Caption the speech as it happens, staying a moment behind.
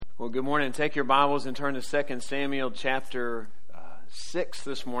Well, good morning. Take your Bibles and turn to 2 Samuel chapter 6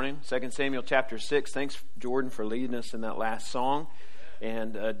 this morning. 2 Samuel chapter 6. Thanks, Jordan, for leading us in that last song.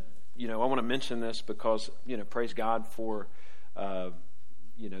 And, I want to mention this because, praise God for, the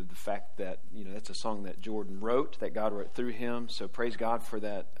fact that, that's a song that Jordan wrote, that God wrote through him. So praise God for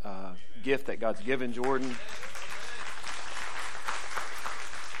that gift that God's given Jordan.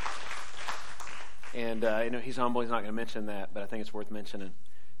 And, he's humble. He's not going to mention that, but I think it's worth mentioning.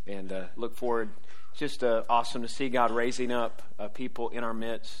 And look forward. It's just awesome to see God raising up people in our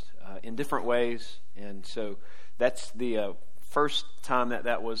midst in different ways. And so that's the first time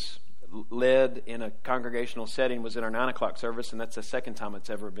that was led in a congregational setting was in our 9 o'clock service, and that's the second time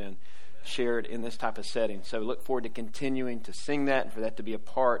it's ever been shared in this type of setting. So look forward to continuing to sing that and for that to be a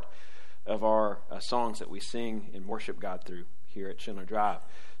part of our songs that we sing and worship God through here at Schindler Drive.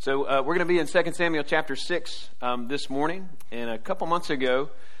 So we're going to be in 2 Samuel chapter 6 this morning. And a couple months ago,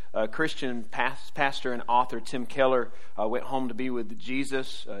 Christian pastor and author Tim Keller went home to be with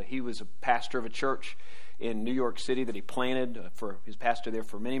Jesus. He was a pastor of a church in New York City that he planted for his pastor there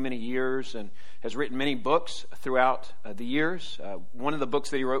for many, many years, and has written many books throughout the years. One of the books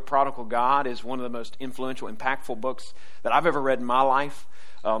that he wrote, Prodigal God, is one of the most influential, impactful books that I've ever read in my life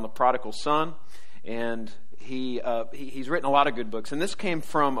on the prodigal son. And he's written a lot of good books, and this came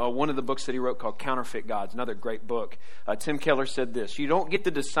from one of the books that he wrote called Counterfeit Gods, another great book. Tim Keller said this: "You don't get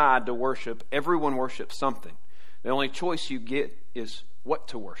to decide to worship. Everyone worships something. The only choice you get is what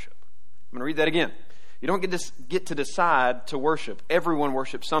to worship." I'm going to read that again. You don't get to decide to worship. Everyone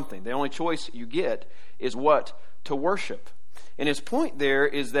worships something. The only choice you get is what to worship. And his point there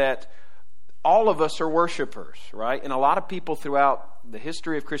is that all of us are worshipers, right? And a lot of people throughout the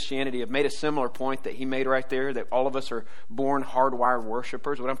history of Christianity have made a similar point that he made right there, that all of us are born hardwired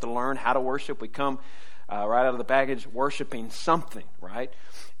worshipers. We don't have to learn how to worship. We come right out of the baggage worshiping something, right?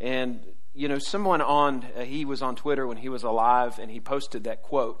 And, someone he was on Twitter when he was alive, and he posted that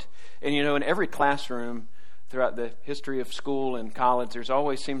quote. And, in every classroom throughout the history of school and college, there's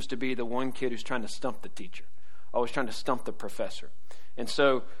always seems to be the one kid who's trying to stump the teacher, always trying to stump the professor. And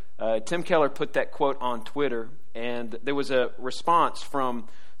so Tim Keller put that quote on Twitter, and there was a response from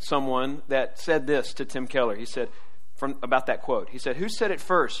someone that said this to Tim Keller. He said, about that quote, he said, "Who said it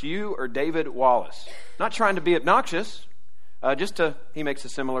first, you or David Wallace?" Not trying to be obnoxious, he makes a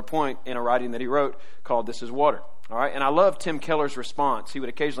similar point in a writing that he wrote called "This Is Water." All right, and I love Tim Keller's response. He would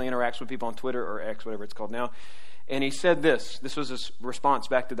occasionally interact with people on Twitter or X, whatever it's called now. And he said this. This was his response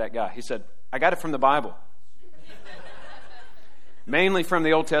back to that guy. He said, "I got it from the Bible. Mainly from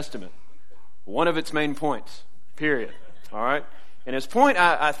the Old Testament. One of its main points, period." All right? And his point,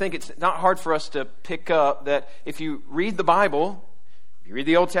 I think it's not hard for us to pick up that if you read the Bible, if you read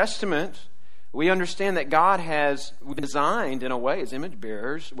the Old Testament, we understand that God has designed, in a way, as image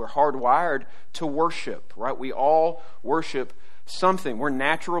bearers, we're hardwired to worship, right? We all worship something. We're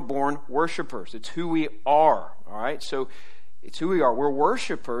natural born worshipers. It's who we are, all right? So it's who we are. We're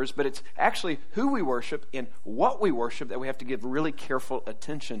worshipers, but it's actually who we worship and what we worship that we have to give really careful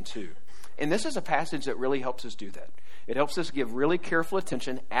attention to. And this is a passage that really helps us do that. It helps us give really careful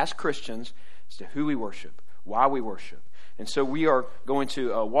attention as Christians as to who we worship, why we worship. And so we are going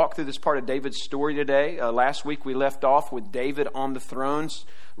to walk through this part of David's story today. Last week we left off with David on the thrones,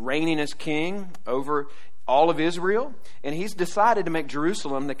 reigning as king over all of Israel, and he's decided to make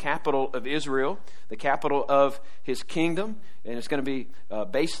Jerusalem the capital of Israel, the capital of his kingdom, and it's going to be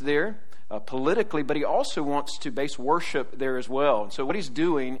based there politically, but he also wants to base worship there as well. And so what he's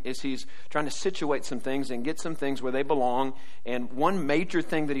doing is he's trying to situate some things and get some things where they belong, and one major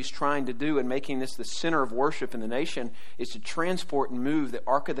thing that he's trying to do in making this the center of worship in the nation is to transport and move the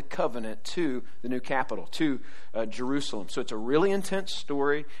Ark of the Covenant to the new capital, to Jerusalem. So it's a really intense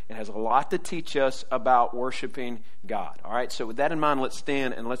story. It has a lot to teach us about worshiping God. All right, so with that in mind, let's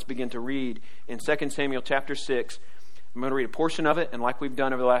stand and let's begin to read in 2 Samuel chapter 6. I'm going to read a portion of it, and like we've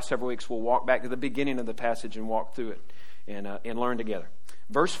done over the last several weeks, we'll walk back to the beginning of the passage and walk through it and learn together.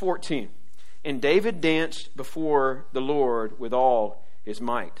 Verse 14, "And David danced before the Lord with all his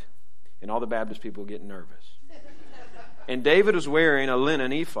might." And all the Baptist people get nervous. "And David was wearing a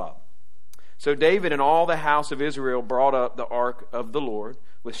linen ephod. So David and all the house of Israel brought up the ark of the Lord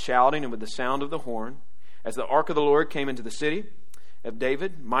with shouting and with the sound of the horn. As the ark of the Lord came into the city of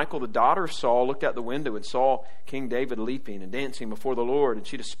David, Michal, the daughter of Saul, looked out the window and saw King David leaping and dancing before the Lord, and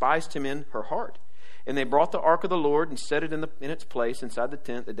she despised him in her heart. And they brought the ark of the Lord and set it in its place inside the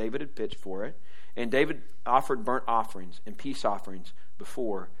tent that David had pitched for it. And David offered burnt offerings and peace offerings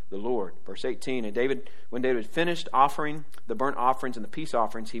before the Lord." Verse 18, "And when David finished offering the burnt offerings and the peace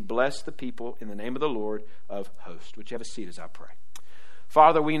offerings, he blessed the people in the name of the Lord of hosts." Would you have a seat as I pray?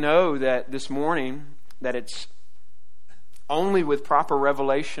 Father, we know that this morning that it's only with proper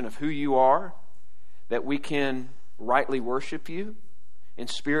revelation of who you are that we can rightly worship you in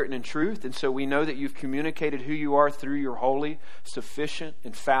spirit and in truth. And so we know that you've communicated who you are through your holy, sufficient,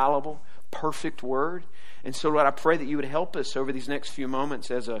 infallible, perfect word. And so, Lord, I pray that you would help us over these next few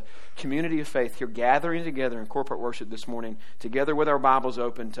moments as a community of faith here, gathering together in corporate worship this morning, together with our Bibles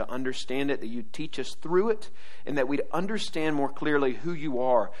open, to understand it, that you teach us through it, and that we'd understand more clearly who you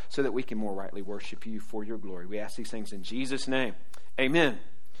are so that we can more rightly worship you for your glory. We ask these things in Jesus' name. Amen.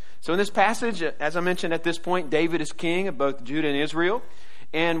 So in this passage, as I mentioned at this point, David is king of both Judah and Israel.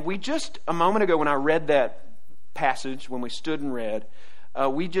 And we just, a moment ago when I read that passage, when we stood and read,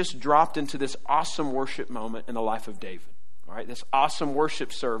 we just dropped into this awesome worship moment in the life of David. All right, this awesome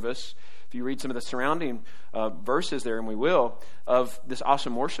worship service. If you read some of the surrounding verses there, and we will, of this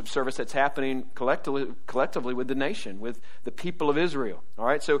awesome worship service that's happening collectively with the nation, with the people of Israel. All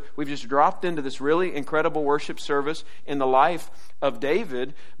right, so we've just dropped into this really incredible worship service in the life of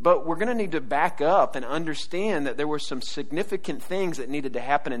David, but we're going to need to back up and understand that there were some significant things that needed to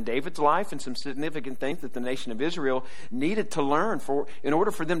happen in David's life, and some significant things that the nation of Israel needed to learn in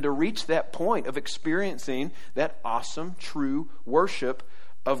order for them to reach that point of experiencing that awesome, true worship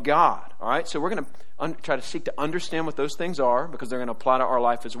of God. All right, so we're going to try to seek to understand what those things are, because they're going to apply to our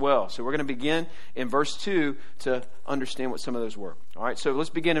life as well. So we're going to begin in verse 2 to understand what some of those were. All right, so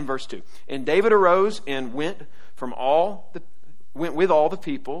let's begin in verse 2. And David arose and went with all the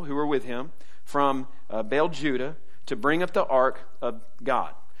people who were with him from Baal Judah to bring up the ark of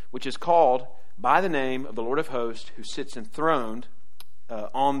God, which is called by the name of the Lord of hosts, who sits enthroned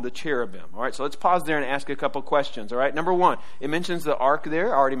on the cherubim. All right, so let's pause there and ask a couple questions. All right, number one, it mentions the ark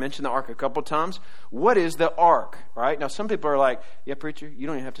there. I already mentioned the ark a couple times. What is the ark? All right, now some people are like, yeah, preacher, you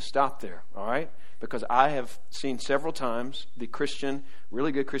don't even have to stop there. All right, because I have seen several times the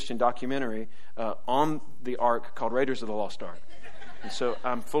really good Christian documentary on the ark called Raiders of the Lost Ark. And so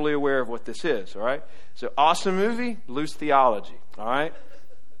I'm fully aware of what this is. All right, so awesome movie, loose theology. All right,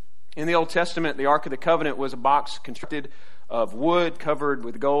 in the Old Testament, the Ark of the Covenant was a box constructed of wood covered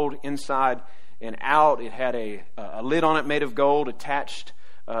with gold inside and out. It had a lid on it made of gold. Attached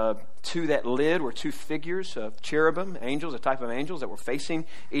to that lid were two figures of cherubim, angels, a type of angels that were facing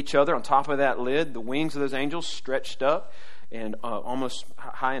each other. On top of that lid, the wings of those angels stretched up and almost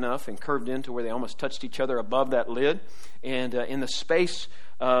high enough and curved in to where they almost touched each other above that lid. And in the space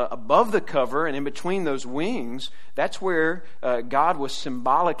above the cover and in between those wings, that's where God was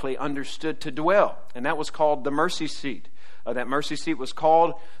symbolically understood to dwell. And that was called the mercy seat. That mercy seat was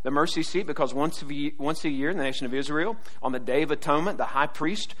called the mercy seat because once a year in the nation of Israel, on the Day of Atonement, the high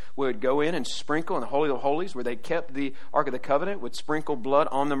priest would go in and sprinkle in the Holy of Holies, where they kept the Ark of the Covenant, would sprinkle blood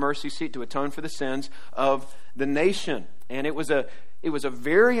on the mercy seat to atone for the sins of the nation. And it was a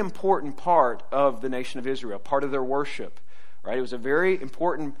very important part of the nation of Israel, part of their worship. Right? It was a very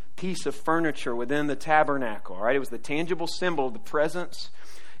important piece of furniture within the tabernacle. Right? It was the tangible symbol of the presence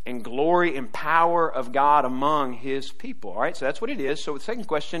and glory and power of God among his people. All right, so that's what it is. So the second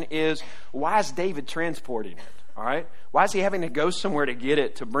question is, why is David transporting it? All right, why is he having to go somewhere to get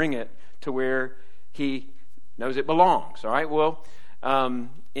it, to bring it to where he knows it belongs? All right, well,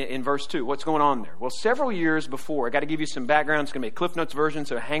 in verse 2, what's going on there? Well, several years before, I got to give you some background. It's going to be a Cliff Notes version,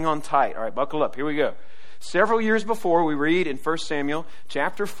 so hang on tight. All right, buckle up. Here we go. Several years before, we read in 1 Samuel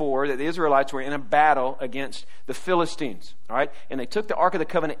chapter 4 that the Israelites were in a battle against the Philistines. All right, and they took the Ark of the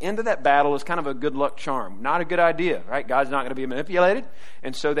Covenant into that battle as kind of a good luck charm. Not a good idea, right? God's not going to be manipulated,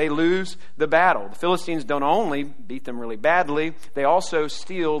 and so they lose the battle. The Philistines don't only beat them really badly, they also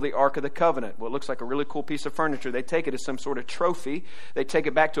steal the Ark of the Covenant. What looks like a really cool piece of furniture. They take it as some sort of trophy. They take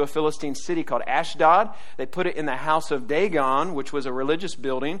it back to a Philistine city called Ashdod. They put it in the house of Dagon, which was a religious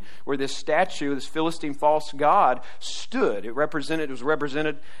building where this statue, this Philistine false god, stood. It was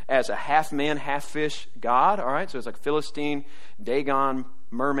represented as a half man, half fish god. All right, so it's like Philistine Dagon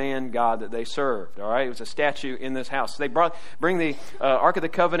merman god that they served. All right, it was a statue in this house. So they bring the Ark of the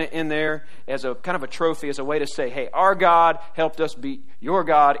Covenant in there as a kind of a trophy, as a way to say, hey, our God helped us beat your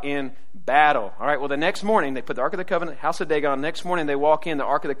God in battle. All right, well, the next morning they put the Ark of the Covenant, house of Dagon. Next morning they walk in, the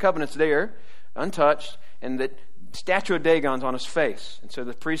Ark of the Covenant's there, untouched, and the statue of Dagon's on his face. And so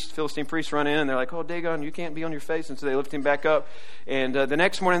the Philistine priests run in and they're like, oh, Dagon, you can't be on your face. And so they lift him back up. And the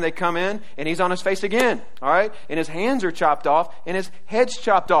next morning they come in and he's on his face again. All right. And his hands are chopped off and his head's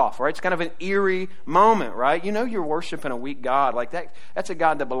chopped off. Right. It's kind of an eerie moment. Right. You know, you're worshiping a weak God like that. That's a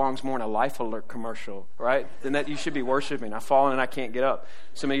God that belongs more in a Life Alert commercial. Right. Than that you should be worshiping. I've fallen and I can't get up.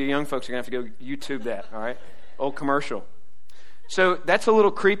 Some of you young folks are going to have to go YouTube that. All right. Old commercial. So that's a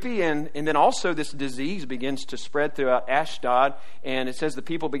little creepy, and then also this disease begins to spread throughout Ashdod, and it says the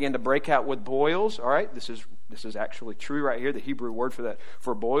people begin to break out with boils. All right, this is actually true right here. The Hebrew word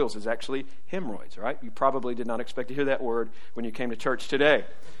for boils is actually hemorrhoids. All right, you probably did not expect to hear that word when you came to church today.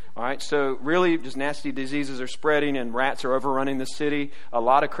 All right, so really just nasty diseases are spreading and rats are overrunning the city. A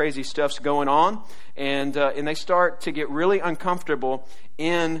lot of crazy stuff's going on, and they start to get really uncomfortable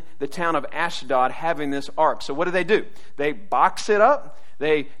in the town of Ashdod having this ark. So what do? They box it up,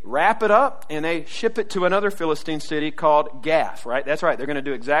 they wrap it up, and they ship it to another Philistine city called Gath, right? That's right. They're going to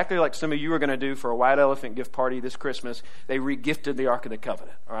do exactly like some of you are going to do for a white elephant gift party this Christmas. They regifted the Ark of the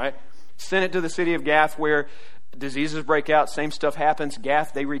Covenant, all right? Sent it to the city of Gath where diseases break out, same stuff happens.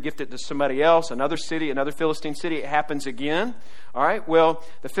 Gath, they regift it to somebody else, another city, another Philistine city. It happens again. All right, well,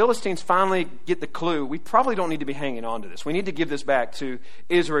 the Philistines finally get the clue. We probably don't need to be hanging on to this. We need to give this back to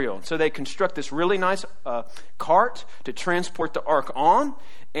Israel. So they construct this really nice cart to transport the ark on,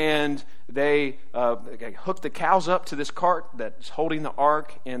 and they hook the cows up to this cart that's holding the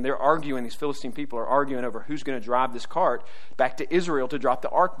ark, and they're arguing. These Philistine people are arguing over who's going to drive this cart back to Israel to drop the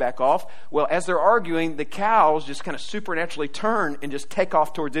ark back off. Well, as they're arguing, the cows just kind of supernaturally turn and just take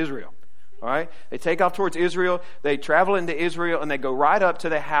off towards Israel. All right? They take off towards Israel. They travel into Israel, and they go right up to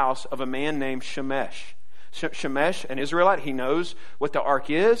the house of a man named Shemesh. Shemesh, an Israelite, he knows what the ark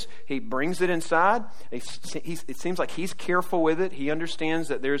is. He brings it inside. It seems like he's careful with it. He understands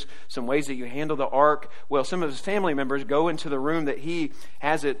that there's some ways that you handle the ark. Well, some of his family members go into the room that he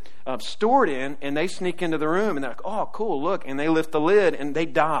has it stored in, and they sneak into the room, and they're like, oh, cool, look. And they lift the lid, and they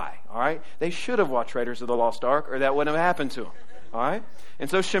die. All right? They should have watched Raiders of the Lost Ark, or that wouldn't have happened to them. All right? And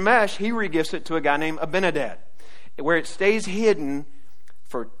so Shemesh, he regifts it to a guy named Abinadab, where it stays hidden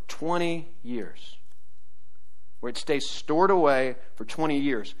for 20 years. Where it stays stored away for 20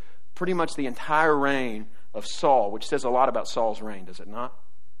 years. Pretty much the entire reign of Saul, which says a lot about Saul's reign, does it not?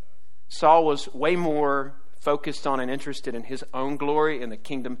 Saul was way more focused on and interested in his own glory and the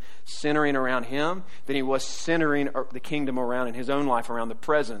kingdom centering around him than he was centering the kingdom around in his own life, around the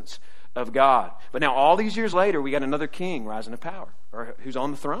presence of God. But now all these years later, we got another king rising to power, or who's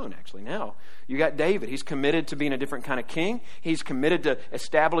on the throne actually now. You got David. He's committed to being a different kind of king. He's committed to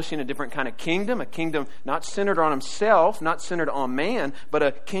establishing a different kind of kingdom, a kingdom not centered on himself, not centered on man, but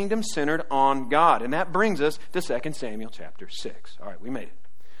a kingdom centered on God. And that brings us to 2 Samuel chapter 6. All right, we made it.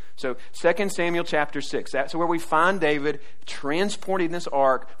 So 2 Samuel chapter 6, that's where we find David transporting this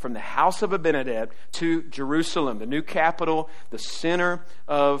ark from the house of Abinadab to Jerusalem, the new capital, the center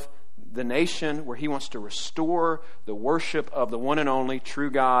of the nation, where he wants to restore the worship of the one and only true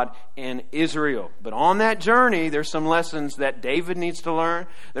God in Israel. But on that journey, there's some lessons that David needs to learn.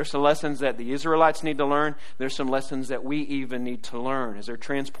 There's some lessons that the Israelites need to learn. There's some lessons that we even need to learn as they're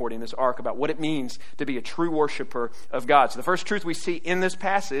transporting this ark about what it means to be a true worshiper of God. So the first truth we see in this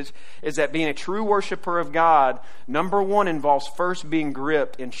passage is that being a true worshiper of God, number one, involves first being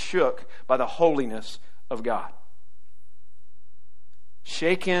gripped and shook by the holiness of God.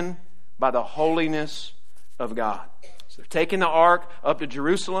 Shaken by the holiness of God. So they're taking the ark up to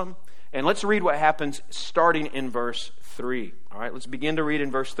Jerusalem, and let's read what happens starting in verse 3. All right, let's begin to read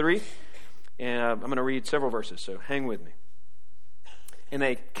in verse 3, and I'm going to read several verses, so hang with me. And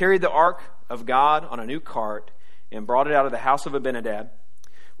they carried the ark of God on a new cart and brought it out of the house of Abinadab,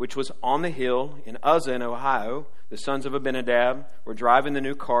 which was on the hill in Uzzah in Ohio. The sons of Abinadab were driving the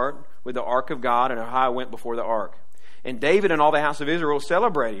new cart with the ark of God, and Ohio went before the ark. And David and all the house of Israel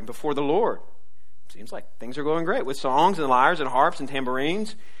celebrating before the Lord. Seems like things are going great with songs and lyres and harps and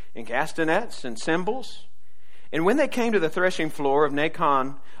tambourines and castanets and cymbals. And when they came to the threshing floor of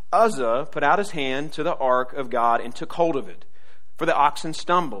Nacon, Uzzah put out his hand to the ark of God and took hold of it. For the oxen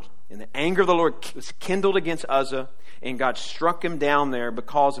stumbled, and the anger of the Lord was kindled against Uzzah, and God struck him down there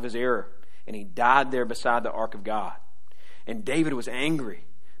because of his error. And he died there beside the ark of God. And David was angry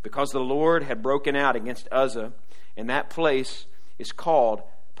because the Lord had broken out against Uzzah, and that place is called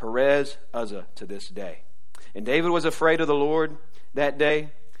Perez Uzzah to this day. And David was afraid of the Lord that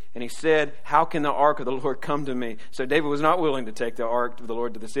day, and he said, how can the ark of the Lord come to me? So David was not willing to take the ark of the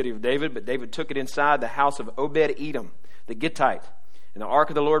Lord to the city of David, but David took it inside the house of Obed-Edom, the Gittite. And the ark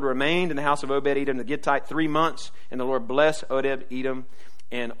of the Lord remained in the house of Obed-Edom, the Gittite, 3 months, and the Lord blessed Obed-Edom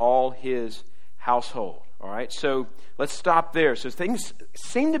and all his household. All right, so let's stop there. So things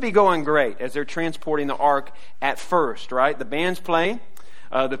seem to be going great as they're transporting the ark at first, right? The band's playing.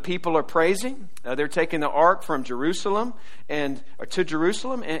 The people are praising. They're taking the ark from Jerusalem to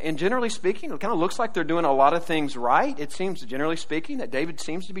Jerusalem. And generally speaking, it kind of looks like they're doing a lot of things right. It seems, generally speaking, that David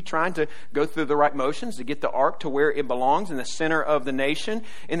seems to be trying to go through the right motions to get the ark to where it belongs in the center of the nation.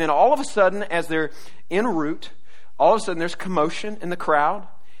 And then all of a sudden, as they're en route, all of a sudden there's commotion in the crowd,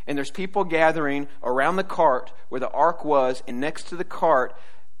 and there's people gathering around the cart where the ark was, and next to the cart,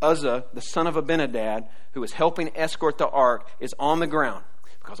 Uzzah, the son of Abinadab, who was helping escort the ark, is on the ground.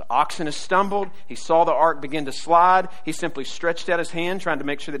 Because the oxen has stumbled, he saw the ark begin to slide. He simply stretched out his hand, trying to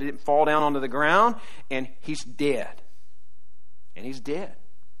make sure that it didn't fall down onto the ground, and he's dead. And he's dead.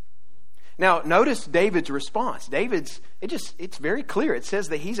 Now, notice David's response. It's very clear. It says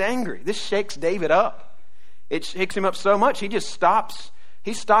that he's angry. This shakes David up. It shakes him up so much, he just stops.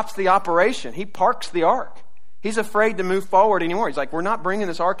 He stops the operation. He parks the ark. He's afraid to move forward anymore. He's like, we're not bringing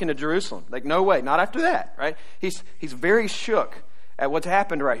this ark into Jerusalem. Like, no way, not after that, right? He's very shook at what's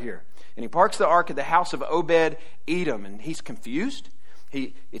happened right here. And he parks the ark at the house of Obed-Edom, and he's confused.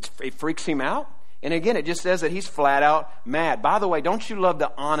 It freaks him out. And again, it just says that he's flat out mad. By the way, don't you love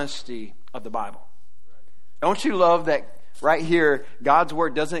the honesty of the Bible? Don't you love that right here, God's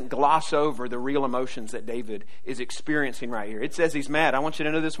word doesn't gloss over the real emotions that David is experiencing right here. It says he's mad. I want you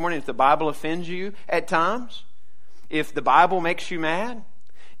to know this morning, if the Bible offends you at times, if the Bible makes you mad,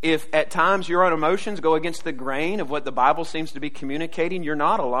 if at times your own emotions go against the grain of what the Bible seems to be communicating, you're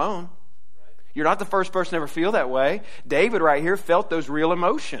not alone. You're not the first person to ever feel that way. David right here felt those real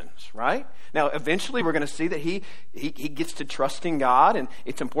emotions, right? Now, eventually we're going to see that he gets to trusting God, and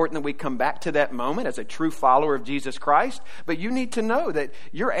it's important that we come back to that moment as a true follower of Jesus Christ. But you need to know that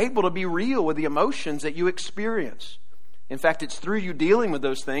you're able to be real with the emotions that you experience. In fact, it's through you dealing with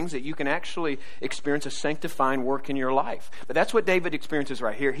those things that you can actually experience a sanctifying work in your life. But that's what David experiences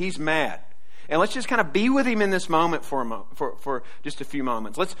right here. He's mad. And let's just kind of be with him in this moment for just a few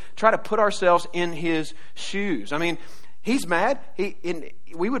moments. Let's try to put ourselves in his shoes. I mean, he's mad.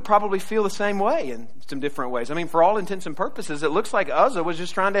 We would probably feel the same way in some different ways. I mean, for all intents and purposes, it looks like Uzzah was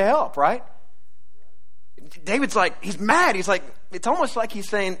just trying to help, right? David's like, he's mad. He's like, it's almost like he's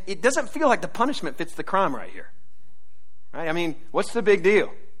saying, it doesn't feel like the punishment fits the crime right here. Right? I mean, what's the big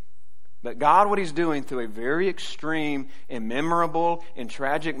deal? But God, what he's doing through a very extreme and memorable and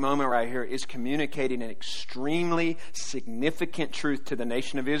tragic moment right here is communicating an extremely significant truth to the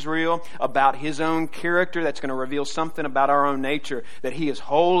nation of Israel about his own character that's going to reveal something about our own nature, that he is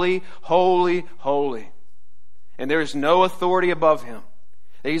holy, holy, holy. And there is no authority above him.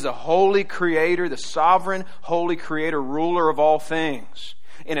 That he's a holy creator, the sovereign, holy creator, ruler of all things.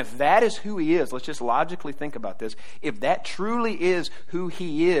 And if that is who he is, let's just logically think about this. If that truly is who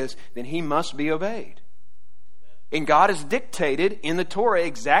he is, then he must be obeyed. And God has dictated in the Torah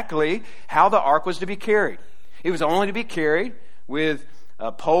exactly how the ark was to be carried. It was only to be carried with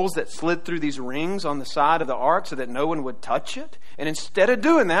poles that slid through these rings on the side of the ark so that no one would touch it. And instead of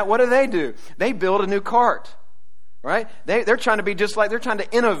doing that, what do? They build a new cart. Right? They're trying to be just like, they're trying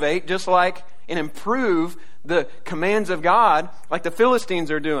to innovate just like and improve the commands of God like the Philistines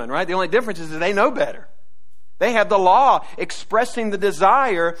are doing, right? The only difference is that they know better. They have the law expressing the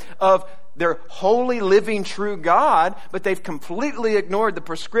desire of their holy, living, true God, but they've completely ignored the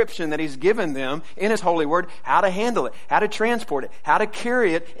prescription that he's given them in his holy word, how to handle it, how to transport it, how to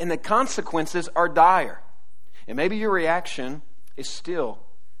carry it, and the consequences are dire. And maybe your reaction is still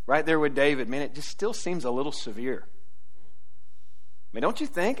right there with David. Man, it just still seems a little severe. I mean, don't you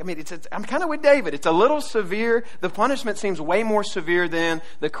think? I mean, I'm kind of with David. It's a little severe. The punishment seems way more severe than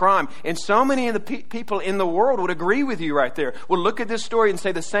the crime. And so many of the people in the world would agree with you right there. Would look at this story and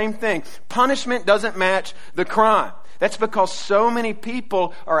say the same thing. Punishment doesn't match the crime. That's because so many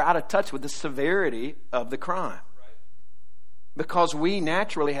people are out of touch with the severity of the crime. Because we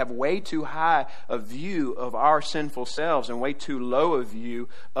naturally have way too high a view of our sinful selves and way too low a view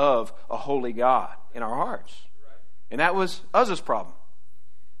of a holy God in our hearts. And that was Uzzah's problem.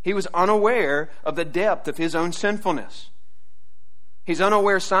 He was unaware of the depth of his own sinfulness. He's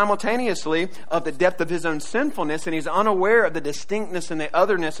unaware simultaneously of the depth of his own sinfulness, and he's unaware of the distinctness and the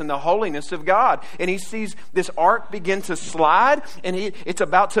otherness and the holiness of God. And he sees this ark begin to slide, and it's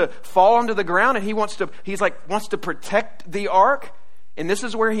about to fall onto the ground, and he wants to protect the ark. And this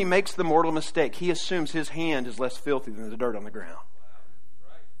is where he makes the mortal mistake. He assumes his hand is less filthy than the dirt on the ground.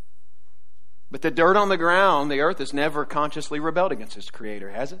 But the dirt on the ground, the earth, has never consciously rebelled against its creator,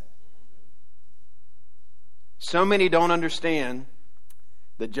 has it? So many don't understand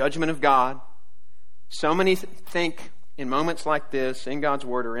the judgment of God. So many think in moments like this, in God's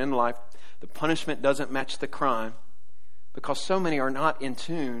word or in life, the punishment doesn't match the crime because so many are not in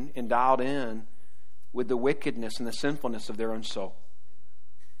tune and dialed in with the wickedness and the sinfulness of their own soul.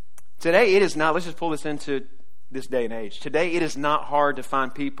 Today, it is not, let's just pull this into this day and age. Today, it is not hard to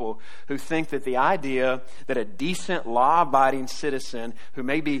find people who think that the idea that a decent, law-abiding citizen who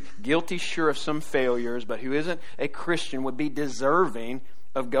may be guilty, sure of some failures, but who isn't a Christian would be deserving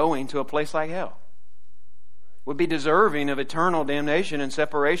of going to a place like hell. would be deserving of eternal damnation and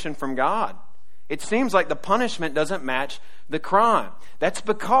separation from God. It seems like the punishment doesn't match the crime. That's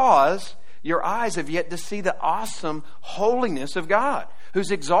because your eyes have yet to see the awesome holiness of God, who's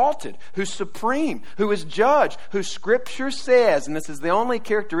exalted, who's supreme, who is judge, who Scripture says, and this is the only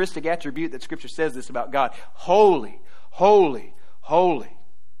characteristic attribute that Scripture says this about God, holy, holy, holy.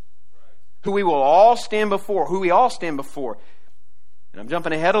 Who we all stand before. And I'm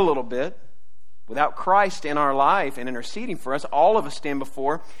jumping ahead a little bit. Without Christ in our life and interceding for us, all of us stand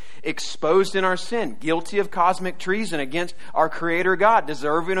before, exposed in our sin, guilty of cosmic treason against our Creator God,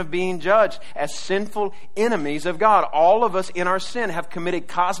 deserving of being judged as sinful enemies of God. All of us in our sin have committed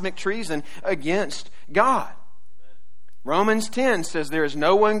cosmic treason against God. Romans 10 says there is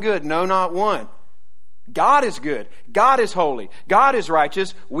no one good, no, not one. God is good. God is holy. God is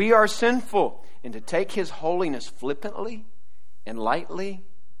righteous. We are sinful. And to take His holiness flippantly and lightly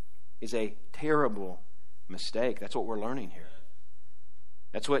is a terrible mistake. That's what we're learning here.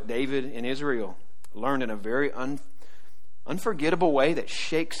 That's what David and Israel learned in a very unforgettable way that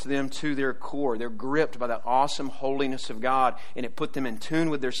shakes them to their core. They're gripped by the awesome holiness of God, and it put them in tune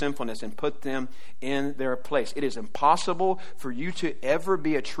with their sinfulness and put them in their place. It is impossible for you to ever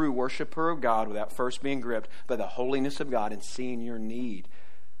be a true worshiper of God without first being gripped by the holiness of God and seeing your need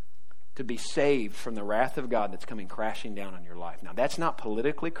to be saved from the wrath of God that's coming crashing down on your life. Now, that's not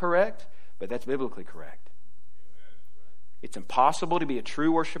politically correct, but that's biblically correct. It's impossible to be a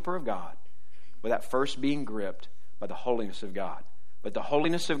true worshiper of God without first being gripped by the holiness of God. But the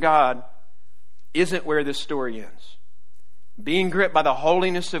holiness of God isn't where this story ends. Being gripped by the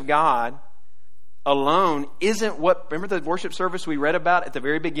holiness of God alone isn't what... Remember the worship service we read about at the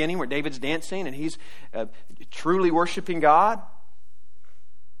very beginning where David's dancing and he's truly worshiping God?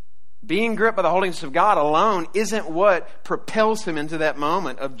 Being gripped by the holiness of God alone isn't what propels him into that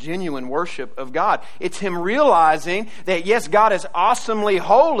moment of genuine worship of God. It's him realizing that, yes, God is awesomely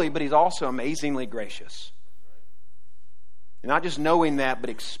holy, but He's also amazingly gracious. And not just knowing that,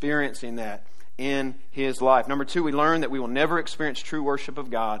 but experiencing that in his life. Number 2, we learn that we will never experience true worship of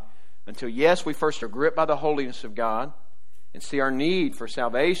God until, yes, we first are gripped by the holiness of God and see our need for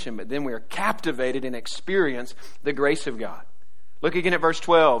salvation, but then we are captivated and experience the grace of God. Look again at verse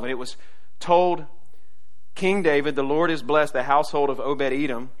 12. And it was told King David, the Lord has blessed the household of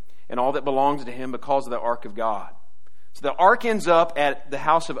Obed-Edom and all that belongs to him because of the ark of God. So the ark ends up at the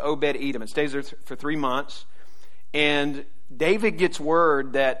house of Obed-Edom. It stays there for 3 months. And David gets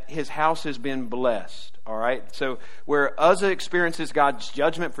word that his house has been blessed. All right. So where Uzzah experiences God's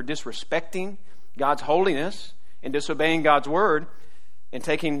judgment for disrespecting God's holiness and disobeying God's word, and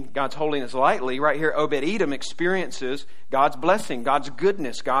taking God's holiness lightly, right here Obed-Edom experiences God's blessing, God's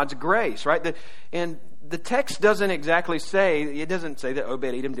goodness, God's grace, right? And the text doesn't exactly say, it doesn't say that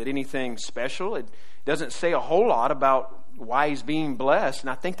Obed-Edom did anything special. It doesn't say a whole lot about why he's being blessed, and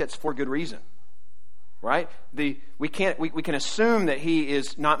I think that's for good reason, right? We can assume that he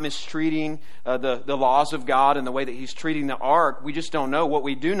is not mistreating the laws of God in the way that he's treating the ark. We just don't know. What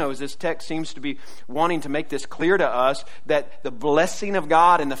we do know is this text seems to be wanting to make this clear to us that the blessing of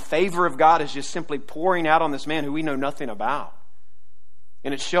God and the favor of God is just simply pouring out on this man who we know nothing about.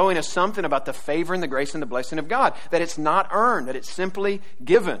 And it's showing us something about the favor and the grace and the blessing of God, that it's not earned, that it's simply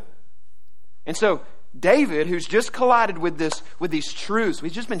given. And so David, who's just collided with these truths,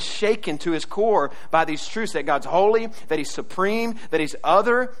 he's just been shaken to his core by these truths that God's holy, that He's supreme, that He's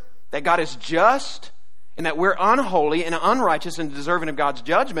other, that God is just, and that we're unholy and unrighteous and deserving of God's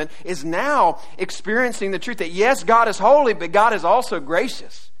judgment, is now experiencing the truth that yes, God is holy, but God is also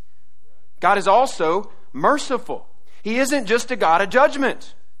gracious. God is also merciful. He isn't just a God of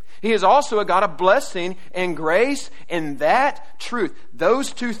judgment. He is also a God of blessing and grace, and that truth,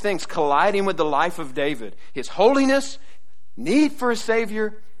 those two things colliding with the life of David, his holiness, need for a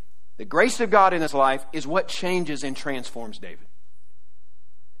Savior, the grace of God in his life, is what changes and transforms David.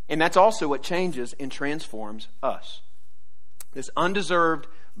 And that's also what changes and transforms us. This undeserved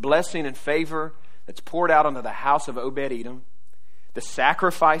blessing and favor that's poured out onto the house of Obed-Edom, the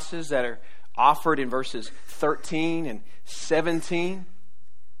sacrifices that are offered in verses 13 and 17,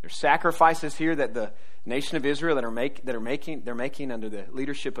 there's sacrifices here that the nation of Israel they're making under the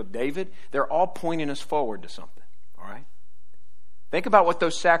leadership of David. They're all pointing us forward to something. All right? Think about what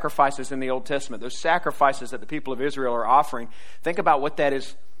those sacrifices in the Old Testament, those sacrifices that the people of Israel are offering. Think about what that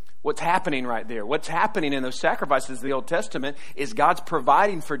is, what's happening right there. What's happening in those sacrifices in the Old Testament is God's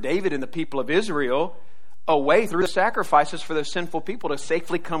providing for David and the people of Israel a way through the sacrifices for those sinful people to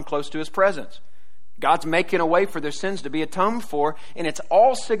safely come close to His presence. God's making a way for their sins to be atoned for, and it's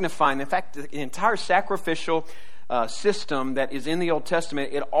all signifying, in fact, the entire sacrificial system that is in the Old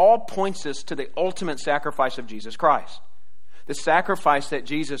Testament, it all points us to the ultimate sacrifice of Jesus Christ. The sacrifice that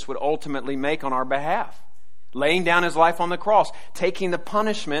Jesus would ultimately make on our behalf. Laying down his life on the cross, taking the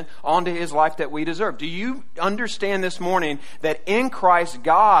punishment onto his life that we deserve. Do you understand this morning that in Christ,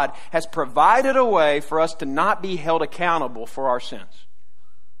 God has provided a way for us to not be held accountable for our sins?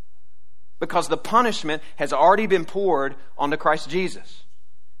 Because the punishment has already been poured onto Christ Jesus.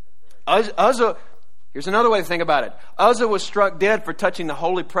 Uzzah, here's another way to think about it. Uzzah was struck dead for touching the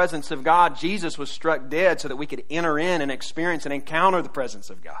holy presence of God. Jesus was struck dead so that we could enter in and experience and encounter the presence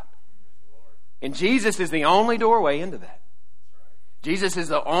of God. And Jesus is the only doorway into that. Jesus is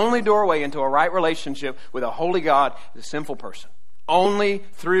the only doorway into a right relationship with a holy God as a sinful person. Only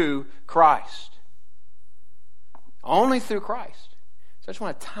through Christ. Only through Christ. So I just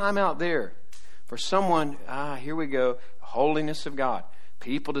want to time out there for someone, here we go, the holiness of God.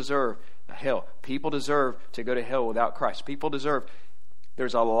 People deserve hell. People deserve to go to hell without Christ. People deserve,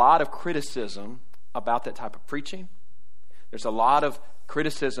 there's a lot of criticism about that type of preaching. There's a lot of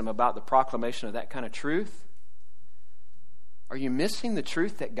criticism about the proclamation of that kind of truth. Are you missing the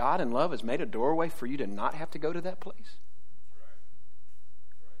truth that God in love has made a doorway for you to not have to go to that place?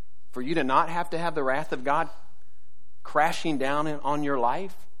 For you to not have to have the wrath of God crashing down on your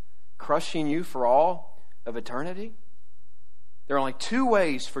life, crushing you for all of eternity? There are only two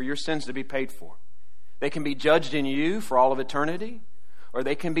ways for your sins to be paid for. They can be judged in you for all of eternity, or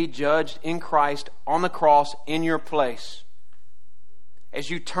they can be judged in Christ on the cross in your place. As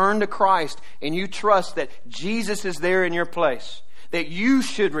you turn to Christ and you trust that Jesus is there in your place, that you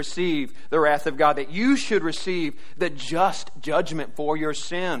should receive the wrath of God, that you should receive the just judgment for your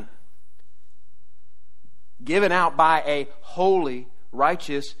sin, given out by a holy,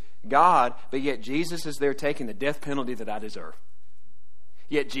 righteous God, but yet Jesus is there taking the death penalty that I deserve.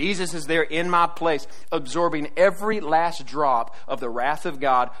 Yet Jesus is there in my place, absorbing every last drop of the wrath of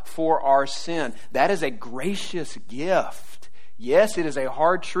God for our sin. That is a gracious gift. Yes, it is a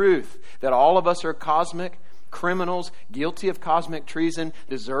hard truth that all of us are cosmic criminals, guilty of cosmic treason,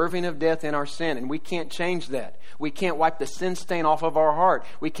 deserving of death in our sin. And we can't change that. We can't wipe the sin stain off of our heart.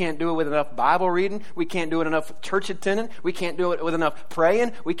 We can't do it with enough Bible reading. We can't do it enough church attendance. We can't do it with enough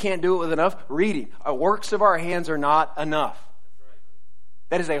praying. We can't do it with enough reading. Our works of our hands are not enough.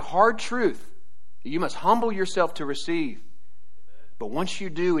 That is a hard truth that you must humble yourself to receive. But once you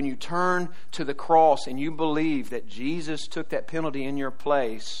do and you turn to the cross and you believe that Jesus took that penalty in your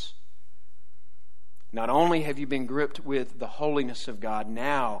place, not only have you been gripped with the holiness of God,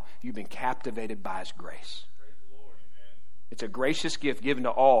 now you've been captivated by His grace. It's a gracious gift given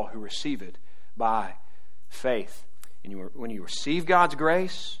to all who receive it by faith. And when you receive God's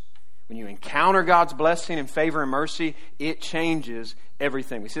grace, when you encounter God's blessing and favor and mercy, it changes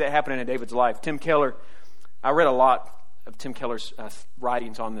everything. We see that happening in David's life. Tim Keller, I read a lot of Tim Keller's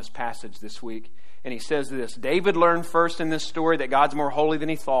writings on this passage this week. And he says this: David learned first in this story that God's more holy than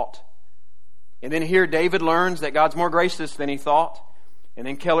he thought. And then here David learns that God's more gracious than he thought. And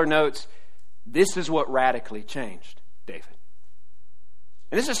then Keller notes, this is what radically changed David.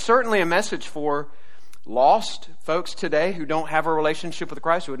 And this is certainly a message for lost folks today who don't have a relationship with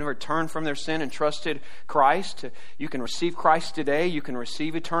Christ, who have never turned from their sin and trusted Christ. You can receive Christ today. You can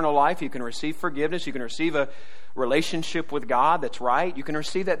receive eternal life. You can receive forgiveness. You can receive a relationship with God that's right. You can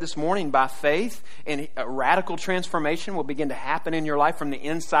receive that this morning by faith, and a radical transformation will begin to happen in your life from the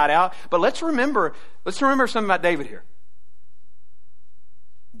inside out. But let's remember something about David here.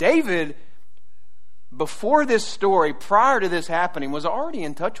 David, before this story, prior to this happening, was already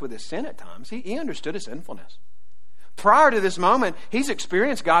in touch with his sin at times. He understood his sinfulness. Prior to this moment, he's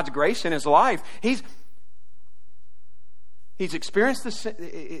experienced God's grace in his life. He's experienced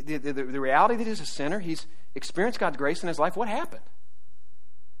the reality that he's a sinner. He's experienced God's grace in his life. What happened?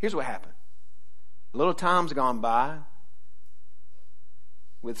 Here's what happened. A little time's gone by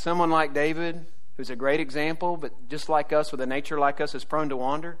with someone like David, who's a great example, but just like us, with a nature like us, is prone to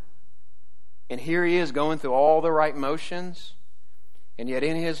wander. And here he is going through all the right motions, and yet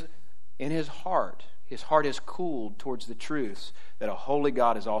in his heart has cooled towards the truths that a holy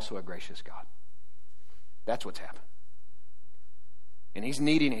God is also a gracious God. That's what's happened. And he's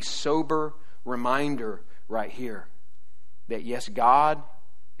needing a sober reminder right here that yes, God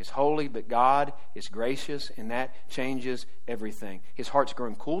is holy, but God is gracious, and that changes everything. His heart's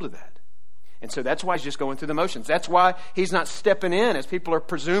grown cool to that. And so that's why he's just going through the motions. That's why he's not stepping in as people are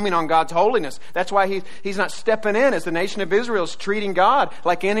presuming on God's holiness. That's why he's not stepping in as the nation of Israel is treating God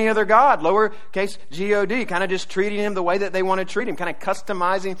like any other God, lowercase God, kind of just treating him the way that they want to treat him, kind of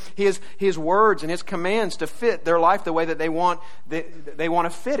customizing his words and his commands to fit their life the way that they want to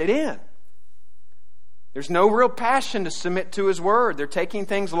fit it in. There's no real passion to submit to His Word. They're taking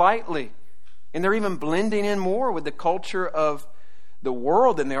things lightly. And they're even blending in more with the culture of the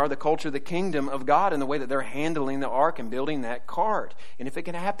world than they are the culture of the kingdom of God in the way that they're handling the ark and building that cart. And if it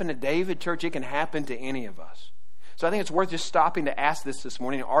can happen to David, church, it can happen to any of us. So I think it's worth just stopping to ask this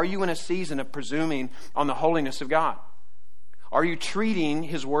morning. Are you in a season of presuming on the holiness of God? Are you treating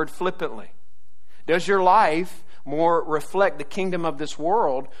His Word flippantly? Does your life more reflect the kingdom of this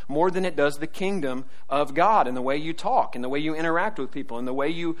world more than it does the kingdom of God in the way you talk, in the way you interact with people, in the way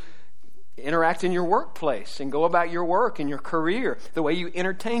you interact in your workplace and go about your work and your career, the way you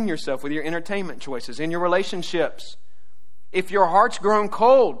entertain yourself with your entertainment choices, in your relationships? If your heart's grown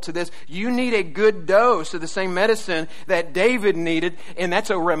cold to this, you need a good dose of the same medicine that David needed, and that's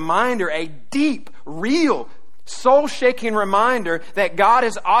a reminder, a deep, real, soul-shaking reminder that God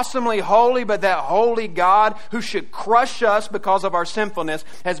is awesomely holy, but that holy God who should crush us because of our sinfulness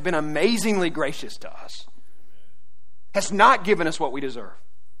has been amazingly gracious to us, has not given us what we deserve,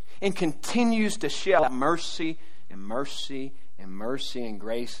 and continues to shell out mercy and mercy and mercy and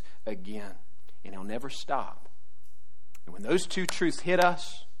grace again. And He'll never stop. And when those two truths hit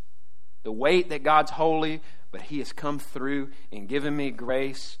us, the weight that God's holy, but He has come through and given me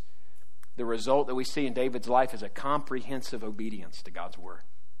grace, the result that we see in David's life is a comprehensive obedience to God's Word.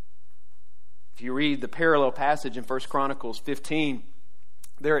 If you read the parallel passage in 1 Chronicles 15,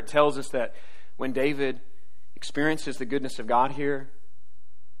 there it tells us that when David experiences the goodness of God here,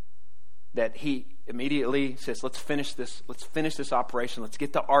 that he immediately says, let's finish this operation. Let's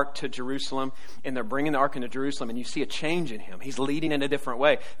get the ark to Jerusalem. And they're bringing the ark into Jerusalem, and you see a change in him. He's leading in a different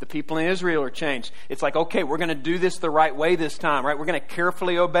way. The people in Israel are changed. It's like, okay, we're going to do this the right way this time, right? We're going to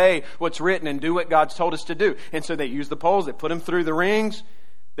carefully obey what's written and do what God's told us to do. And so they use the poles. They put them through the rings.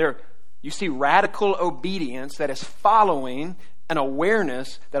 You see radical obedience that is following an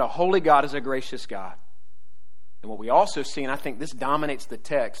awareness that a holy God is a gracious God. And what we also see, and I think this dominates the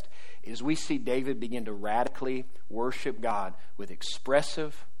text, is we see David begin to radically worship God with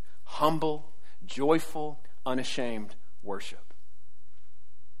expressive, humble, joyful, unashamed worship.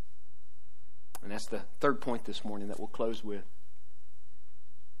 And that's the third point this morning that we'll close with.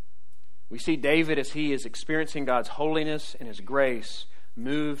 We see David, as he is experiencing God's holiness and His grace,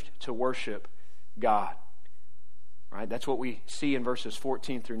 moved to worship God. Right? That's what we see in verses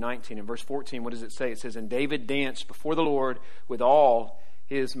 14 through 19. In verse 14, what does it say? It says, "And David danced before the Lord with all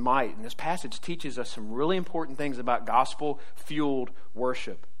his might." And this passage teaches us some really important things about gospel-fueled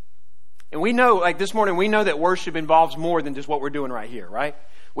worship. And we know, like this morning, we know that worship involves more than just what we're doing right here, right?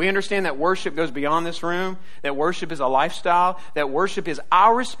 We understand that worship goes beyond this room, that worship is a lifestyle, that worship is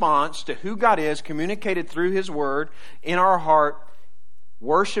our response to who God is, communicated through His Word in our heart,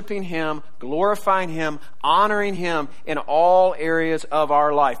 worshiping Him, glorifying Him, honoring Him in all areas of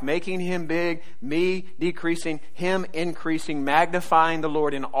our life, making Him big, me decreasing, Him increasing, magnifying the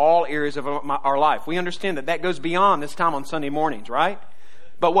Lord in all areas of our life. We understand that that goes beyond this time on Sunday mornings, right?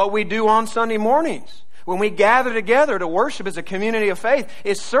 But what we do on Sunday mornings, when we gather together to worship as a community of faith,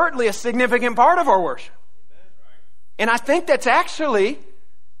 is certainly a significant part of our worship. And I think that's actually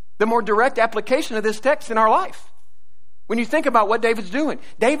the more direct application of this text in our life. When you think about what David's doing,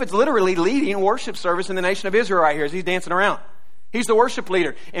 David's literally leading worship service in the nation of Israel right here as he's dancing around. He's the worship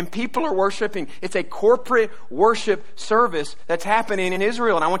leader, and people are worshiping. It's a corporate worship service that's happening in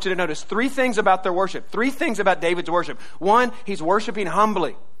Israel. And I want you to notice three things about their worship, three things about David's worship. One, he's worshiping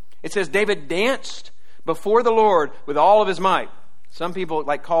humbly. It says David danced before the Lord with all of his might. Some people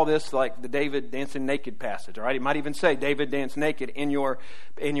call this like the David dancing naked passage. All right, it might even say David danced naked in your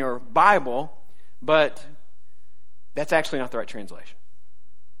Bible, but that's actually not the right translation.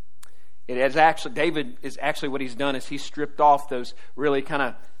 David is actually, what he's done is he's stripped off those really kind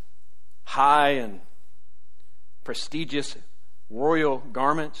of high and prestigious royal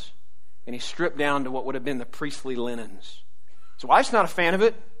garments, and he stripped down to what would have been the priestly linens. His wife's not a fan of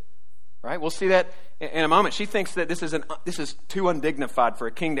it, right? We'll see that in a moment. She thinks that this is too undignified for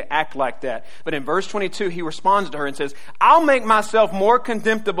a king to act like that. But in verse 22, he responds to her and says, "I'll make myself more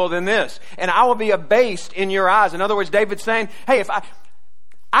contemptible than this, and I will be abased in your eyes." In other words, David's saying, hey, if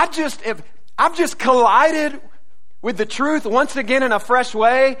I've just collided with the truth once again in a fresh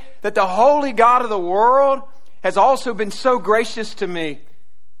way, that the holy God of the world has also been so gracious to me,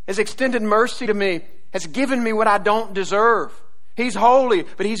 has extended mercy to me, has given me what I don't deserve. He's holy,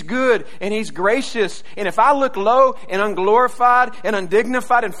 but He's good and He's gracious. And if I look low and unglorified and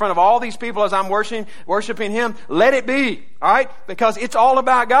undignified in front of all these people as I'm worshiping Him, let it be, all right? Because it's all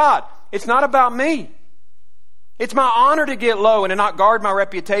about God. It's not about me. It's my honor to get low and to not guard my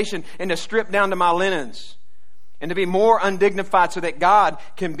reputation and to strip down to my linens. and to be more undignified so that God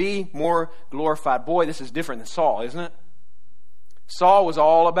can be more glorified. Boy, this is different than Saul, isn't it? Saul was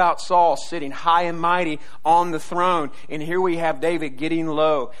all about Saul sitting high and mighty on the throne. And here we have David getting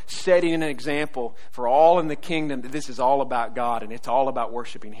low, setting an example for all in the kingdom that this is all about God and it's all about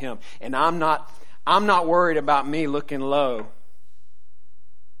worshiping Him. And I'm not worried about me looking low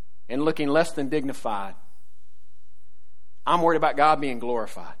and looking less than dignified. I'm worried about God being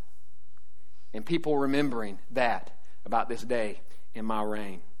glorified and people remembering that about this day in my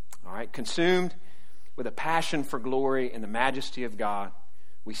reign. All right, consumed with a passion for glory and the majesty of God,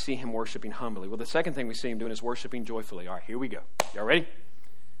 we see him worshiping humbly. Well, the second thing we see him doing is worshiping joyfully. All right, here we go. Y'all ready?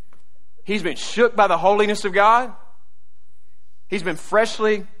 He's been shook by the holiness of God. He's been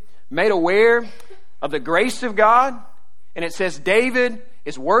freshly made aware of the grace of God. And it says David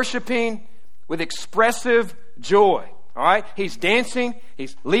is worshiping with expressive joy. All right? He's dancing,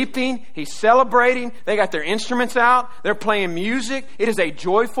 he's leaping, he's celebrating. They got their instruments out. They're playing music. It is a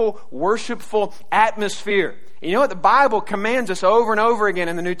joyful, worshipful atmosphere. And you know what? The Bible commands us over and over again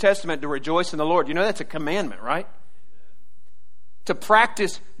in the New Testament to rejoice in the Lord. You know that's a commandment, right? To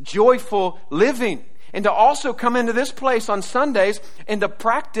practice joyful living. And to also come into this place on Sundays and to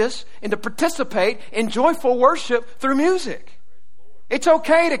practice and to participate in joyful worship through music. It's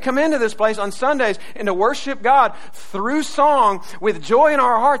okay to come into this place on Sundays and to worship God through song with joy in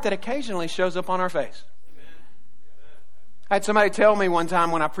our heart that occasionally shows up on our face. Amen. I had somebody tell me one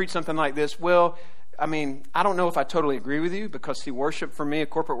time when I preached something like this, well, I don't know if I totally agree with you because, see, worship for me,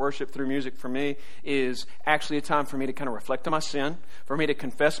 corporate worship through music for me is actually a time for me to kind of reflect on my sin, for me to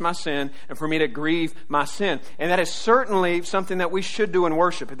confess my sin, and for me to grieve my sin. And that is certainly something that we should do in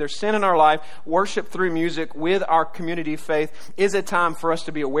worship. If there's sin in our life, worship through music with our community of faith is a time for us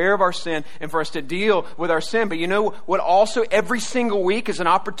to be aware of our sin and for us to deal with our sin. But you know what also every single week is an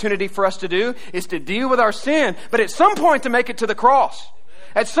opportunity for us to do is to deal with our sin, but at some point to make it to the cross.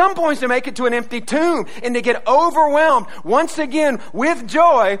 At some points to make it to an empty tomb and to get overwhelmed once again with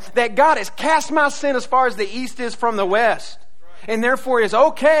joy that God has cast my sin as far as the east is from the west. And therefore it is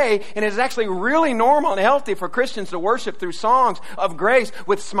okay and it is actually really normal and healthy for Christians to worship through songs of grace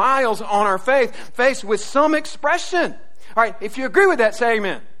with smiles on our face with some expression. All right, if you agree with that, say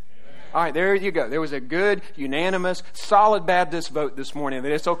amen. All right, there you go. There was a good, unanimous, solid Baptist vote this morning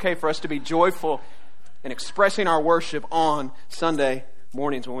that it's okay for us to be joyful in expressing our worship on Sunday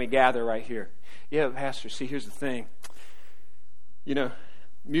mornings when we gather right here. Yeah, Pastor, see, here's the thing. You know,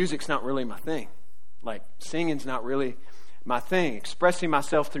 music's not really my thing. Like, singing's not really my thing. Expressing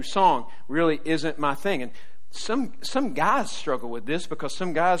myself through song really isn't my thing. And some guys struggle with this because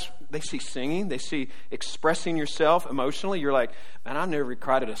some guys, they see singing, they see expressing yourself emotionally. You're like, man, I never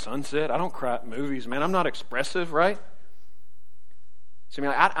cried at a sunset. I don't cry at movies, man. I'm not expressive, right? So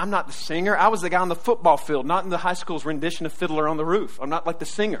I'm not the singer. I was the guy on the football field, not in the high school's rendition of Fiddler on the Roof. I'm not like the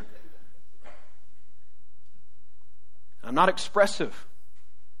singer. I'm not expressive.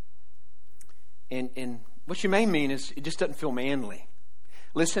 And what you may mean is it just doesn't feel manly.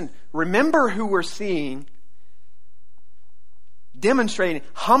 Listen, remember who we're seeing demonstrating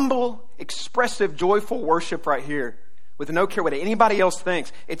humble, expressive, joyful worship right here with no care what anybody else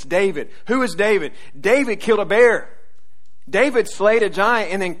thinks. It's David. Who is David? David killed a bear. David slayed a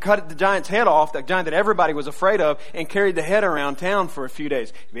giant and then cut the giant's head off, the giant that everybody was afraid of, and carried the head around town for a few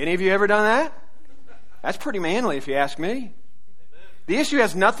days. Have any of you ever done that? That's pretty manly if you ask me. The issue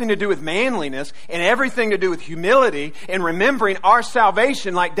has nothing to do with manliness and everything to do with humility and remembering our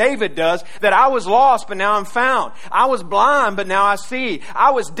salvation like David does, that I was lost, but now I'm found. I was blind, but now I see.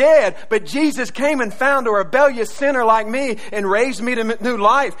 I was dead, but Jesus came and found a rebellious sinner like me and raised me to new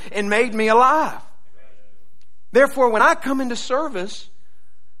life and made me alive. Therefore, when I come into service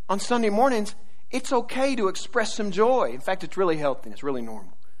on Sunday mornings, it's okay to express some joy. In fact, it's really healthy. It's really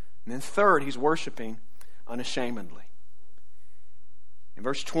normal. And then third, he's worshiping unashamedly. In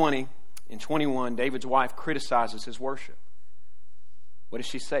verse 20 and 21, David's wife criticizes his worship. What does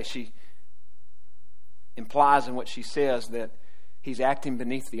she say? She implies in what she says that he's acting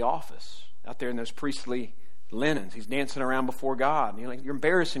beneath the office out there in those priestly linens. He's dancing around before God. And you're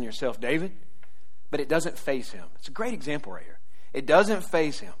embarrassing yourself, David. But it doesn't faze him. It's a great example right here. It doesn't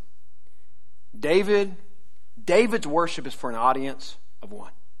faze him. David's worship is for an audience of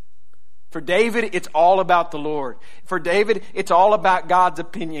one. For David, it's all about the Lord. For David, it's all about God's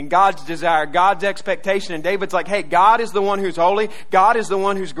opinion, God's desire, God's expectation. And David's like, hey, God is the one who's holy. God is the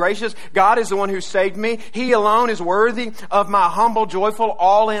one who's gracious. God is the one who saved me. He alone is worthy of my humble, joyful,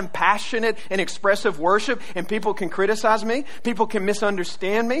 all-in, passionate, and expressive worship. And people can criticize me. People can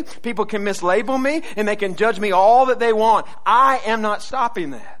misunderstand me. People can mislabel me. And they can judge me all that they want. I am not stopping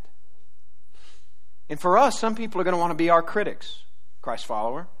that. And for us, some people are going to want to be our critics, Christ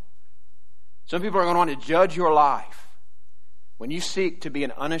follower. Some people are going to want to judge your life when you seek to be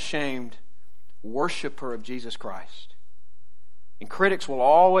an unashamed worshiper of Jesus Christ. And critics will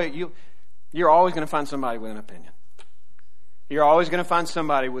always, you're always going to find somebody with an opinion. You're always going to find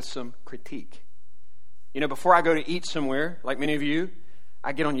somebody with some critique. You know, before I go to eat somewhere, like many of you,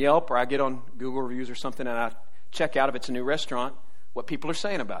 I get on Yelp or I get on Google reviews or something and I check out if it's a new restaurant, what people are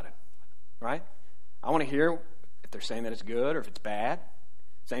saying about it, right? I want to hear if they're saying that it's good or if it's bad.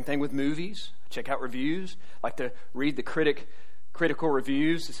 Same thing with movies. I check out reviews. I like to read the critical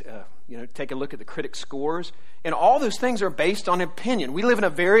reviews, take a look at the critic scores. And all those things are based on opinion. We live in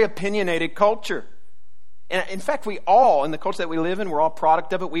a very opinionated culture. And in fact, we all, in the culture that we live in, we're all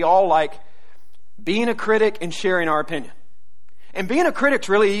product of it. We all like being a critic and sharing our opinion. And being a critic's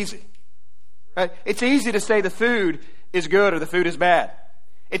really easy. Right? It's easy to say the food is good or the food is bad.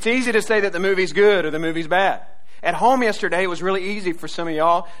 It's easy to say that the movie's good or the movie's bad. At home yesterday, it was really easy for some of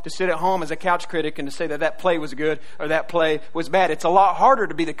y'all to sit at home as a couch critic and to say that that play was good or that play was bad. It's a lot harder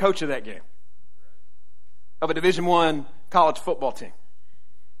to be the coach of that game, of a Division I college football team.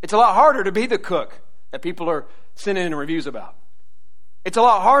 It's a lot harder to be the cook that people are sending in reviews about. It's a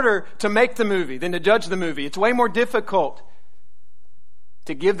lot harder to make the movie than to judge the movie. It's way more difficult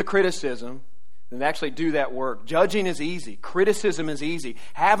to give the criticism than to actually do that work. Judging is easy. Criticism is easy.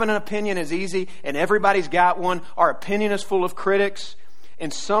 Having an opinion is easy, and everybody's got one. Our opinion is full of critics,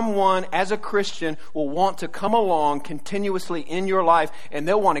 and someone, as a Christian, will want to come along continuously in your life, and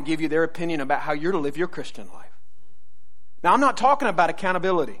they'll want to give you their opinion about how you're to live your Christian life. Now, I'm not talking about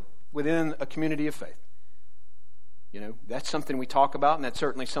accountability within a community of faith. You know, that's something we talk about, and that's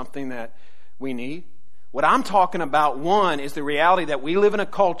certainly something that we need. What I'm talking about, one, is the reality that we live in a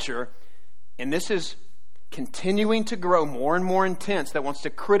culture, and this is continuing to grow more and more intense, that wants to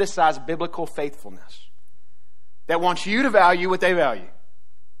criticize biblical faithfulness, that wants you to value what they value.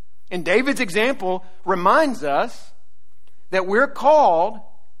 And David's example reminds us that we're called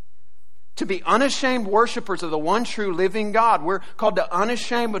to be unashamed worshipers of the one true living God. We're called to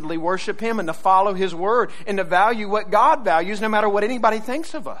unashamedly worship Him and to follow His word and to value what God values no matter what anybody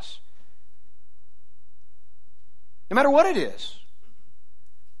thinks of us. No matter what it is.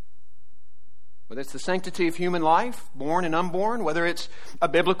 Whether it's the sanctity of human life, born and unborn, whether it's a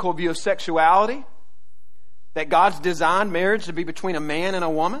biblical view of sexuality, that God's designed marriage to be between a man and a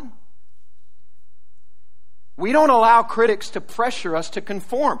woman. We don't allow critics to pressure us to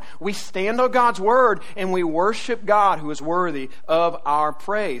conform. We stand on God's word and we worship God who is worthy of our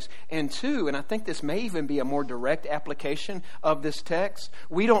praise. And two, and I think this may even be a more direct application of this text,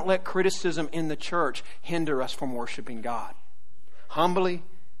 we don't let criticism in the church hinder us from worshiping God. Humbly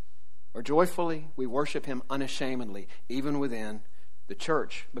or joyfully, we worship Him unashamedly, even within the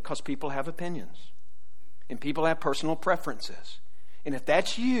church, because people have opinions and people have personal preferences. And if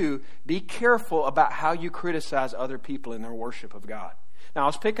that's you, be careful about how you criticize other people in their worship of God. Now, I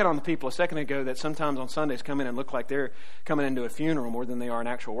was picking on the people a second ago that sometimes on Sundays come in and look like they're coming into a funeral more than they are an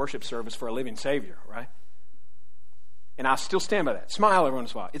actual worship service for a living Savior, right? And I still stand by that. Smile every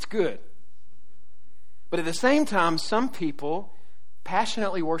once in a while. It's good. But at the same time, some people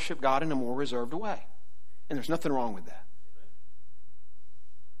passionately worship God in a more reserved way. And there's nothing wrong with that.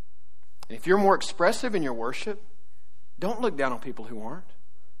 And if you're more expressive in your worship, don't look down on people who aren't.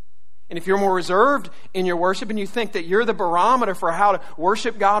 And if you're more reserved in your worship and you think that you're the barometer for how to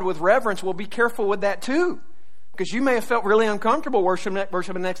worship God with reverence, well, be careful with that too. Because you may have felt really uncomfortable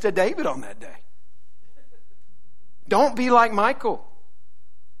worshiping next to David on that day. Don't be like Michael.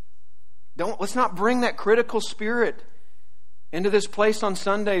 Let's not bring that critical spirit into this place on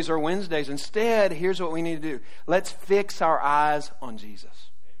Sundays or Wednesdays. Instead, here's what we need to do. Let's fix our eyes on Jesus.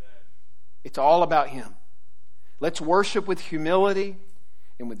 Amen. It's all about Him. Let's worship with humility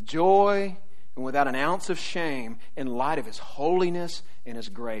and with joy and without an ounce of shame in light of His holiness and His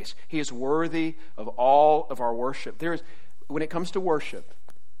grace. He is worthy of all of our worship. When it comes to worship,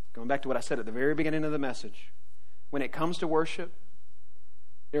 going back to what I said at the very beginning of the message, when it comes to worship,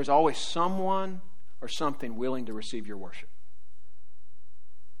 there's always someone or something willing to receive your worship.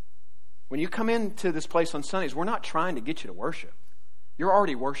 When you come into this place on Sundays, we're not trying to get you to worship. You're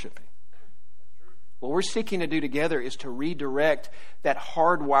already worshiping. What we're seeking to do together is to redirect that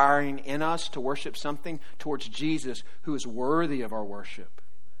hardwiring in us to worship something towards Jesus, who is worthy of our worship.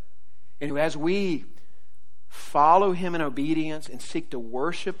 And who, as we follow Him in obedience and seek to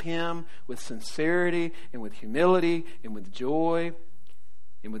worship Him with sincerity and with humility and with joy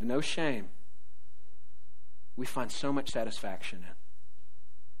and with no shame, we find so much satisfaction in.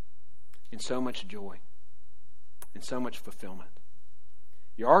 And so much joy. And so much fulfillment.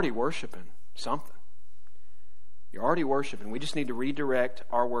 You're already worshiping something. You're already worshiping. We just need to redirect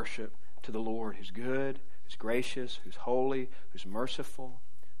our worship to the Lord who's good, who's gracious, who's holy, who's merciful,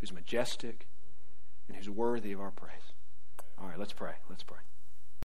 who's majestic, and who's worthy of our praise. All right, let's pray. Let's pray.